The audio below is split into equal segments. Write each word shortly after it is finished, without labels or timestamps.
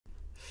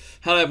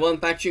Hello everyone,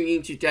 back tuning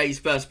in today's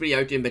first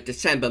video doing the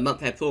December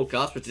month-ahead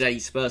forecast for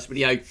today's first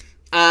video.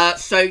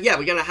 So yeah,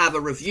 we're going to have a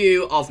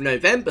review of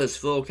November's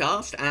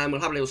forecast, and we'll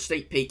have a little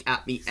sneak peek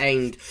at the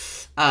end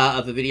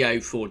of the video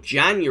for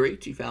January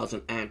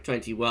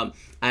 2021,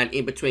 and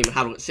in between we'll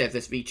have a look at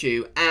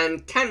CFS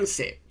and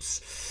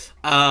CANSIPS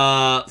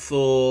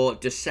for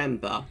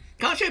December.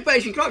 Can't show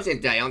Beijing climate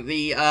today. On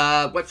the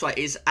website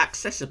is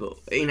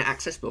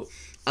inaccessible.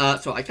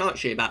 So I can't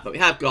share that, but we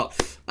have got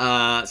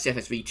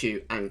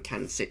CFS and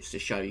CANSIPS to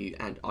show you,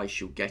 and I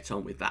shall get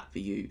on with that for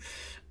you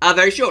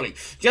very shortly.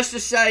 Just to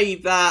say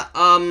that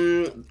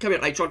coming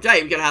up later on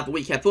today, we're going to have the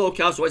weekend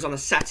forecast. Always on a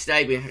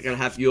Saturday, we're going to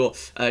have your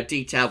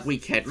detailed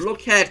weekend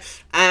look ahead,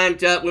 and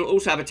we'll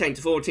also have a 10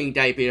 to 14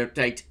 day video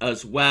update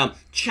as well.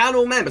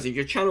 Channel members, if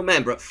you're a channel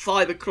member, at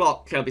 5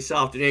 o'clock this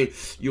afternoon,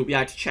 you'll be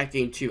able to check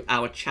into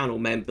our channel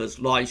members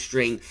live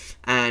stream,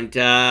 and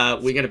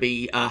we're going to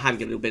be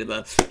having a little bit of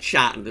a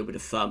chat and a little bit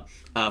of fun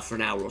for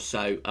an hour or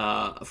so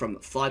from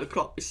 5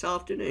 o'clock this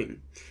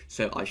afternoon.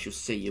 So I shall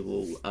see you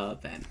all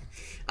then.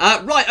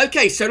 Right,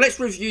 okay, so let's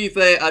review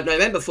the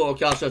November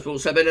forecast first of all.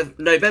 So the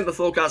November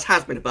forecast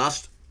has been a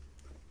bust.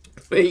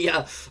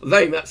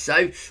 Very much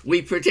so.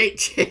 We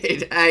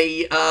predicted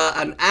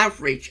an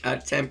average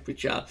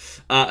temperature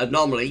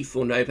anomaly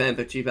for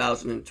November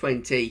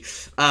 2020,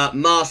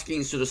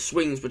 masking sort of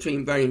swings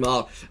between very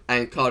mild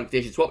and cold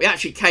conditions. What we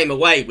actually came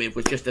away with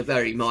was just a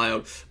very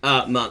mild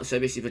month. So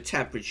this is a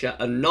temperature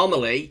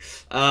anomaly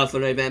for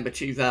November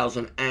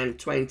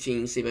 2020. You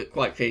can see that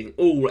quite clearly in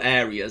all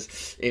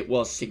areas it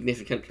was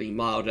significantly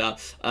milder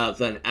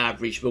than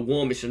average. The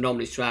warmest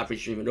anomalies to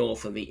average in the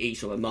north and the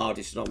east, or the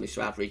mildest anomalies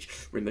to average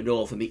in the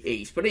north and the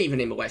east, but even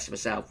in the west and the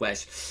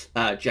southwest,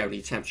 generally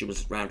the temperature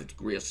was around a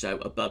degree or so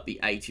above the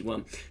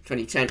 81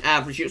 2010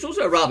 average. It was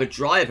also a rather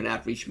dry of an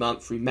average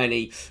month through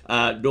many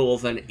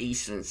northern,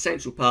 eastern and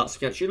central parts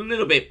of the country, a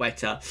little bit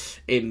wetter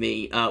in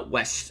the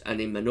west and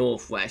in the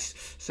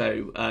northwest.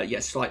 So yeah,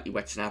 slightly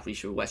wetter than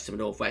average for the west and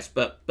the northwest,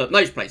 but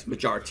most places,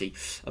 majority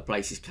of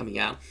places coming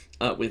out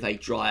with a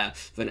drier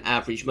than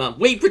average month.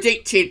 We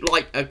predicted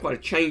like quite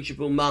a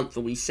changeable month,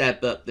 and we said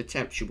that the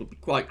temperature would be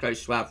quite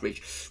close to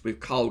average with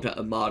colder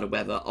and milder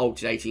weather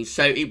alternating.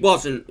 So it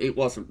wasn't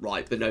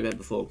right. The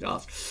November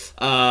forecast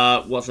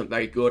wasn't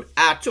very good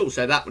at all.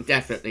 So that one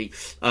definitely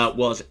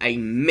was a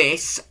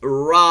miss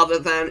rather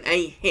than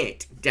a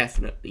hit.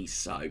 Definitely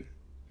so.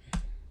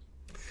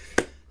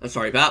 I'm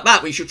sorry about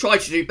that. We should try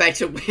to do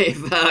better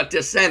with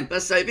December.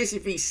 So this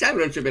is the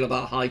 700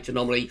 millibar height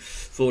anomaly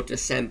for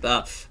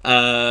December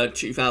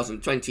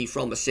 2020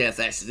 from the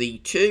CFS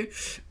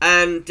V2.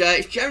 And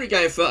it's generally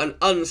going for an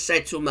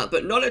unsettled month,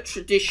 but not a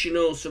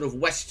traditional sort of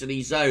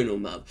westerly zonal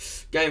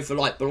month. Going for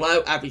like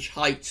below average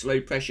heights, low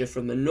pressure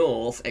from the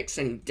north,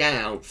 extending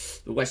down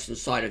the western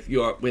side of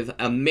Europe with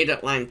a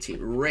mid-Atlantic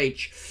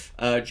ridge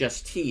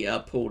just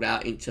here pulled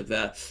out into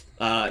the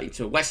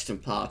western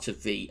part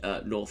of the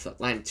North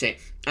Atlantic,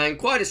 and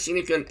quite a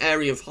significant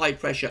area of high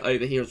pressure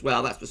over here as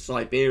well. That's the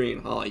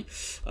Siberian high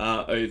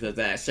over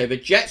there. So the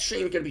jet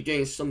stream is going to be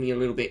doing something a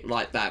little bit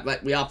like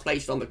that. We are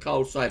placed on the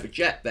cold side of the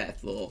jet,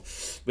 therefore,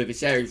 with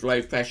this area of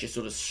low pressure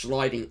sort of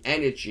sliding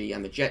energy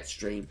and the jet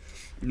stream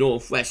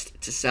northwest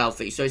to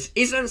southeast. So it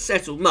is an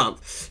unsettled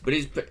month, but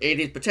it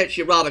is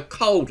potentially a rather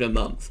colder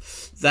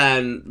month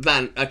than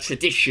a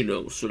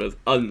traditional sort of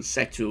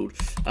unsettled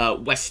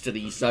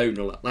westerly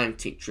zonal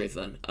Atlantic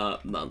driven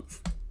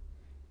month.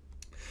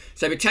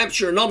 So the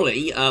temperature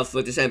anomaly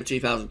for December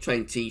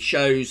 2020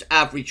 shows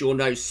average or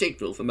no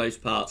signal for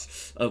most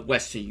parts of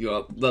Western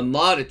Europe. The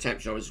milder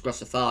temperature is across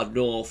the far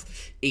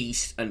north,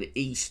 east and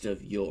east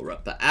of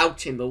Europe. But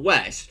out in the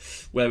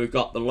west, where we've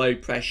got the low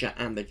pressure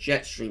and the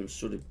jet stream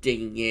sort of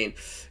digging in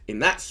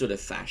that sort of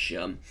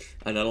fashion,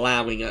 and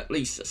allowing at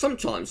least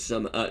sometimes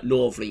some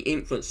northerly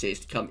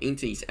influences to come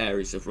into these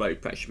areas of low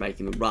pressure,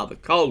 making them rather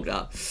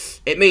colder,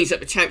 it means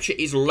that the temperature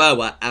is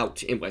lower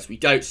out in west. We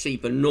don't see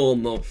the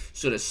normal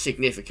sort of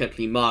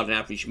significantly mild and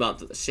average month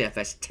that the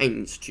CFS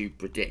tends to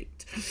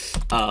predict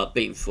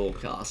being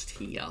forecast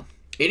here.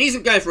 It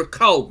isn't going for a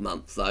cold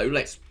month, though.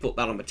 Let's put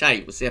that on the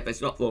table. CFS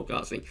is not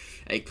forecasting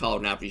a cold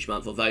and average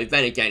month, although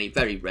then again it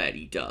very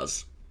rarely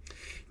does.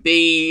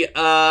 The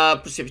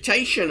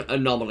precipitation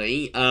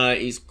anomaly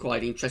is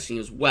quite interesting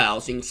as well.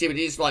 So you can see it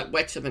is like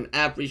wetter than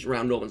average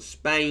around northern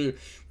Spain,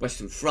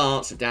 western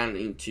France, and down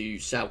into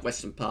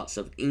southwestern parts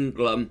of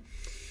England.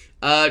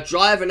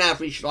 Drier than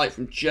average light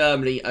from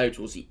Germany over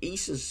towards the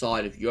eastern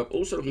side of Europe.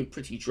 Also looking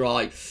pretty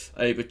dry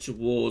over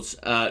towards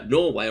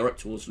Norway, or up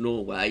towards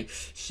Norway.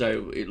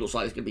 So it looks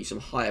like there's going to be some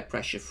higher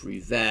pressure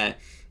through there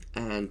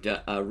and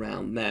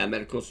around there. And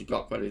then of course we've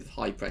got quite a bit of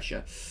high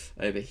pressure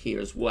over here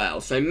as well.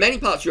 So many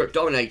parts of Europe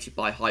dominated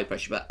by high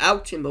pressure, but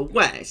out in the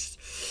west,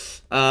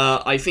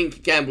 I think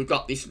again we've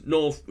got this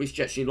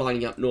jet stream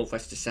lining up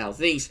northwest to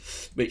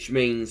southeast, which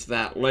means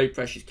that low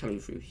pressure is coming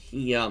through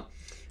here.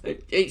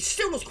 It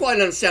still looks quite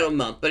an unsettled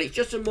month, but it's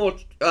just a more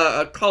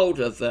a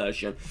colder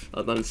version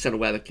of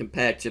unsettled weather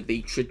compared to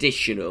the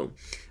traditional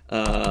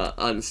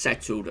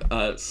unsettled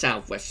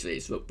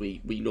southwesterlies that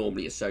we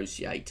normally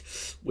associate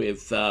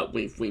with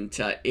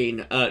winter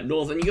in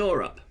Northern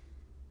Europe.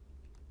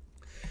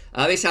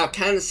 This is how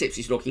CANSIPS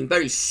is looking.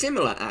 Very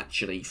similar,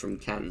 actually, from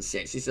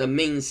CANSIPS. It's a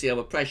mean sea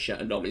level pressure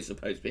anomaly,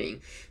 supposed to being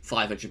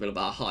 500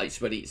 millibar heights,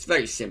 but it's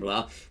very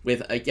similar,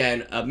 with,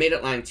 again, a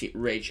mid-Atlantic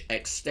ridge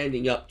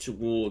extending up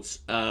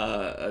towards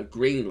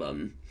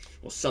Greenland,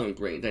 or southern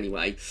Greenland,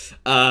 anyway.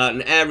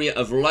 An area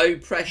of low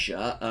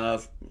pressure,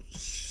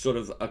 sort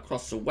of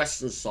across the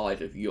western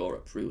side of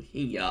Europe through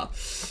here,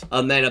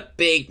 and then a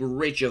big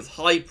ridge of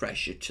high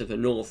pressure to the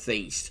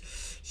northeast.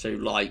 So,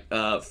 like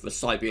for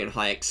Siberian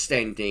High,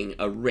 extending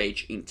a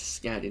ridge into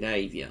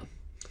Scandinavia.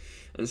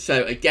 And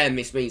so, again,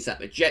 this means that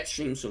the jet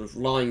stream sort of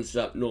lines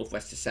up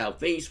northwest to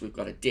southeast. We've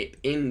got a dip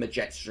in the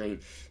jet stream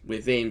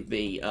within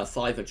the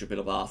 500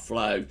 millibar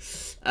flow.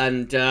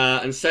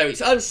 And so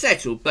it's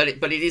unsettled, but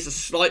it is a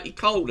slightly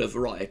colder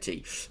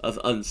variety of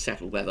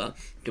unsettled weather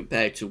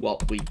compared to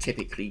what we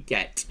typically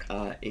get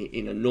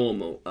in a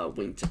normal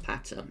winter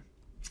pattern.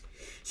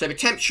 So the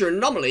temperature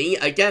anomaly,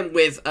 again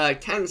with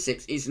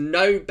CANSIPS, is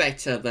no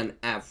better than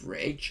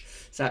average.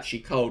 It's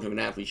actually colder than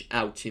average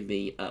out in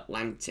the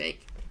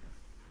Atlantic.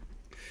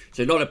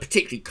 So not a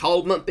particularly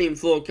cold month being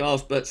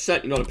forecast, but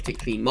certainly not a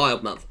particularly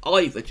mild month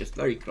either, just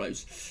very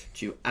close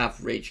to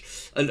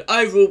average. And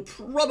overall,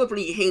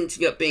 probably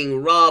hinting at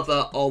being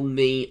rather on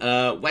the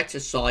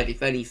wetter side,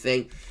 if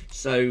anything.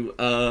 So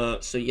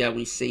yeah,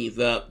 we see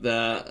that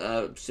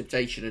the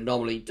precipitation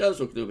anomaly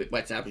does look a little bit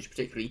wet average,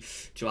 particularly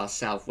to our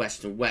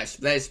southwest and west.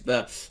 There's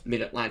the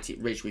mid-Atlantic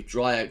ridge with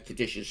drier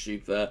conditions through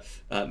the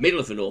middle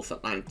of the North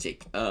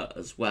Atlantic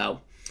as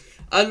well.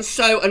 And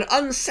so an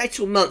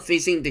unsettled month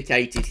is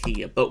indicated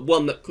here, but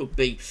one that could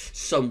be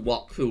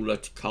somewhat cooler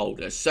to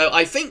colder. So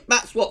I think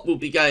that's what we'll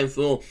be going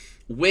for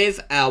with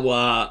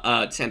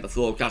our December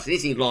forecast. It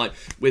is in line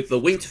with the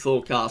winter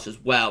forecast as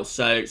well.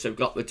 So we've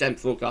got the December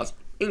forecast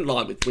in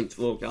line with winter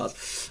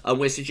forecast, and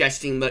we're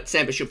suggesting that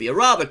December should be a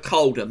rather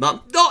colder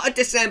month. Not a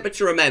December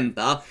to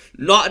remember,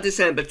 not a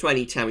December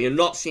 2010. You're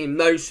not seeing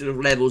those sort of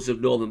levels of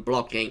northern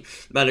blocking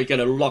that are going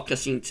to lock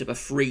us into the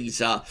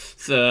freezer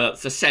for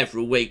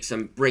several weeks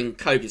and bring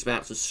copious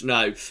amounts of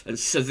snow and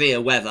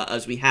severe weather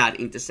as we had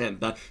in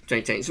December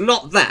 2010. It's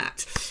not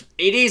that.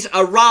 It is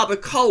a rather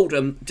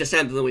colder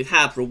December than we've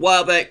had for a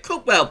while, but it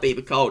could well be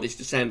the coldest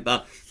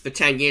December for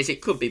 10 years.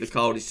 It could be the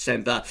coldest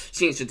December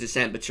since a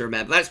December to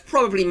remember. That's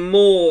probably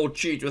more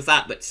due to the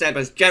fact that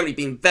December has generally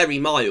been very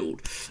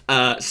mild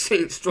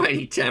since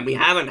 2010. We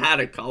haven't had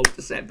a cold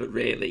December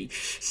really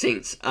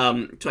since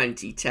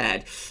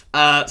 2010.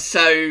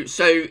 So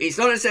it's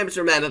not a December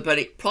to remember, but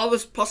it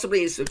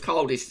possibly is the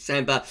coldest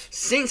December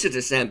since a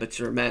December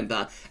to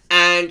remember.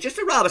 And just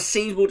a rather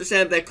seasonable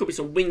December. There could be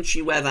some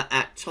wintry weather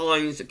at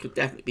times. There could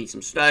definitely be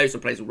some snow.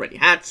 Some places already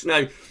had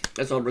snow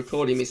as I'm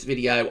recording this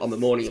video on the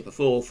morning of the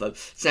 4th of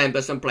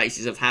December. Some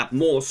places have had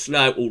more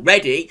snow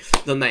already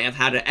than they have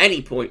had at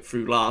any point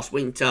through last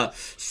winter.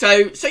 So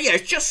yeah,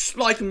 it's just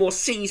like a more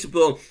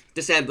seasonable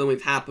December than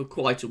we've had for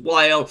quite a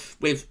while,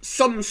 with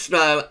some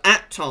snow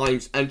at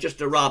times and just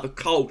a rather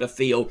colder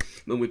feel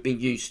than we've been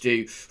used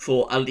to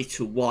for a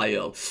little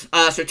while.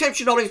 So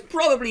temperature anomaly is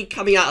probably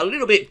coming out a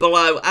little bit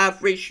below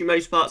average for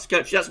most parts of the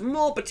country. That's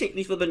more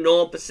particularly for the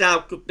north. The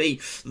south could be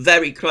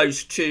very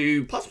close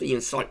to, possibly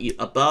even slightly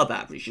above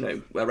average, you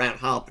know, around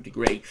half a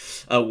degree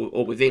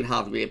or within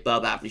half a degree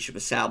above average for the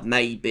south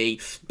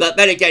maybe. But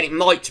then again, it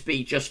might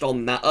be just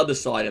on that other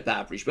side of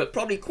average, but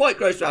probably quite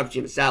close to average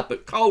in the south,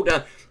 but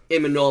colder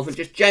in the north, and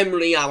just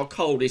generally our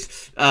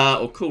coldest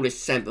or coolest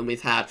December than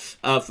we've had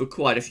for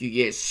quite a few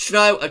years.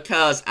 Snow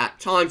occurs at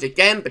times,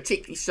 again,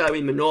 particularly so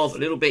in the north. A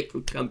little bit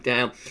could come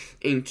down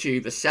into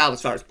the south.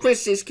 As far as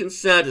Christmas is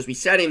concerned, as we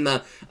said in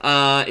the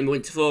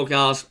winter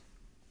forecast,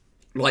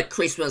 like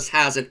Christmas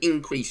has an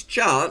increased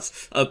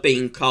chance of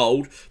being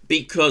cold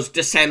because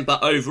December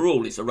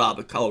overall is a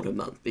rather colder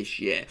month this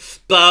year.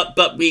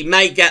 But we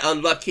may get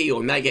unlucky, or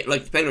we may get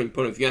lucky, depending on your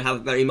point of view, and have a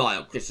very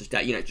mild Christmas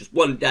day. You know, just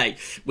one day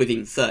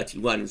within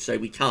 31, and so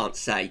we can't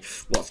say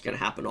what's going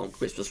to happen on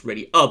Christmas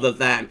really, other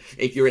than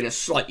if you're in a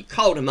slightly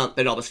colder month,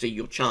 then obviously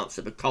your chance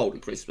of a colder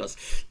Christmas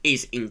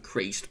is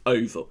increased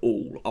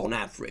overall on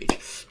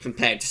average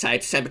compared to, say,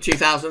 December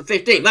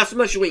 2015. That's as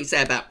much as we can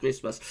say about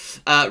Christmas,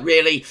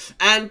 really.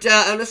 And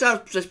as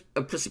far as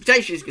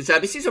precipitation is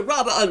concerned, this is a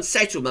rather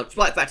unsettled month,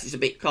 despite the fact it's a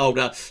bit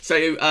colder.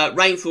 So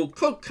rainfall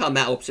could come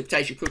out, or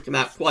precipitation could come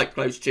out quite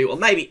close to, or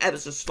maybe ever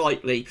so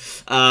slightly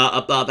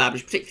above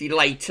average, particularly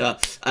later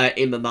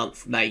in the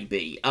month,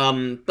 maybe.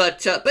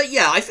 But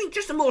yeah, I think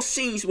just a more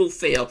seasonal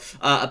feel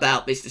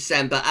about this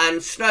December,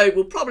 and snow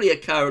will probably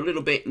occur a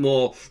little bit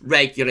more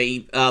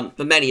regularly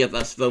for many of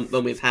us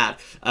than we've had,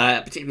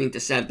 particularly in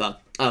December.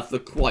 For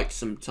quite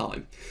some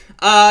time.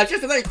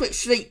 Just a very quick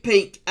sneak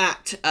peek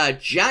at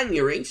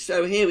January.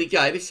 So here we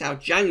go. This is how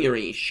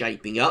January is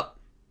shaping up.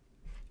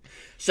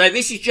 So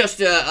this is just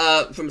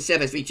from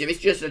CFS VTM, it's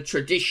just a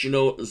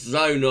traditional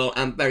zonal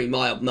and very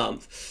mild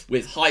month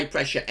with high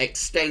pressure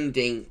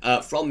extending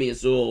from the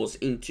Azores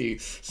into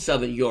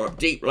southern Europe.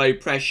 Deep low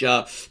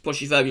pressure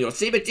pushing further north.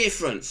 See the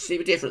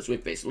difference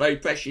with this. Low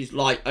pressure is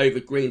light over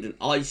Greenland and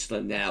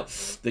Iceland now.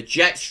 The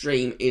jet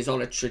stream is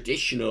on a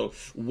traditional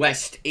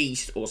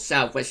west-east or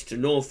southwest to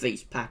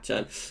northeast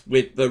pattern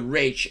with the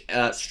ridge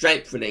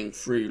strengthening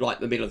through like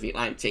the middle of the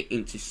Atlantic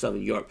into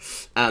southern Europe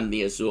and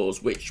the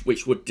Azores, which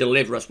would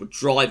deliver us, would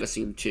drive us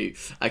into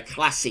a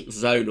classic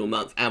zonal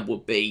month and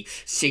would be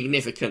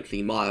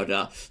significantly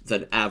milder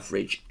than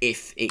average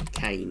if it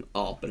came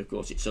up. But of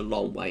course, it's a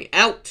long way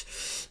out,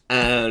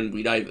 and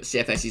we know that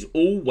CFS is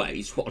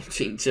always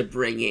wanting to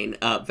bring in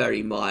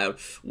very mild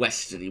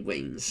westerly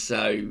winds.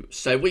 So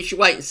we should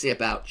wait and see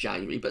about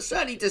January, but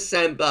certainly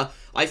December,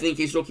 I think,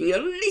 is looking a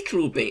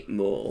little bit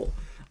more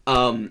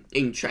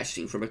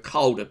interesting from a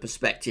colder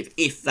perspective,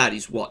 if that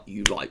is what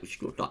you like, which of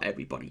course not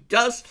everybody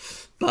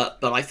does, but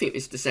I think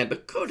this December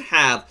could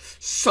have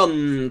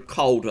some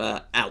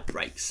colder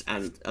outbreaks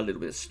and a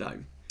little bit of snow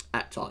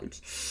at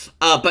times,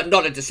 but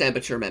not a December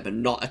to remember,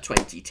 not a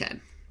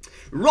 2010.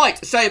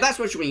 Right, so that's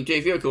what we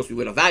do. Of course, we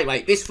will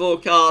evaluate this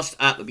forecast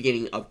at the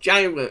beginning of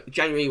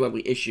January when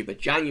we issue the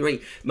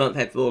January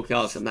month-ahead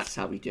forecast, and that's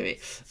how we do it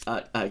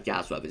at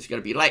GavsWeather. It's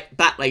going to be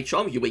back later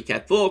on with your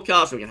week-ahead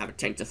forecast. We're going to have a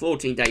 10 to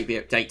 14-day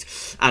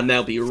update, and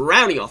they'll be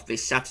rounding off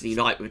this Saturday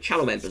night with a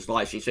channel members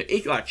live stream. So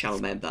if you are a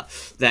channel member,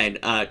 then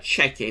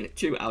check in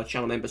to our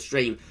channel member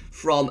stream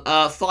from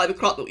 5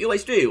 o'clock, that we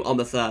always do on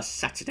the first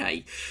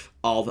Saturday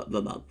of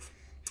the month.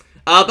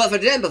 But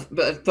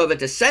for the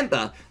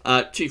December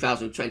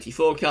 2020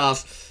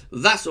 forecast,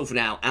 that's all for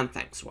now, and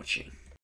thanks for watching.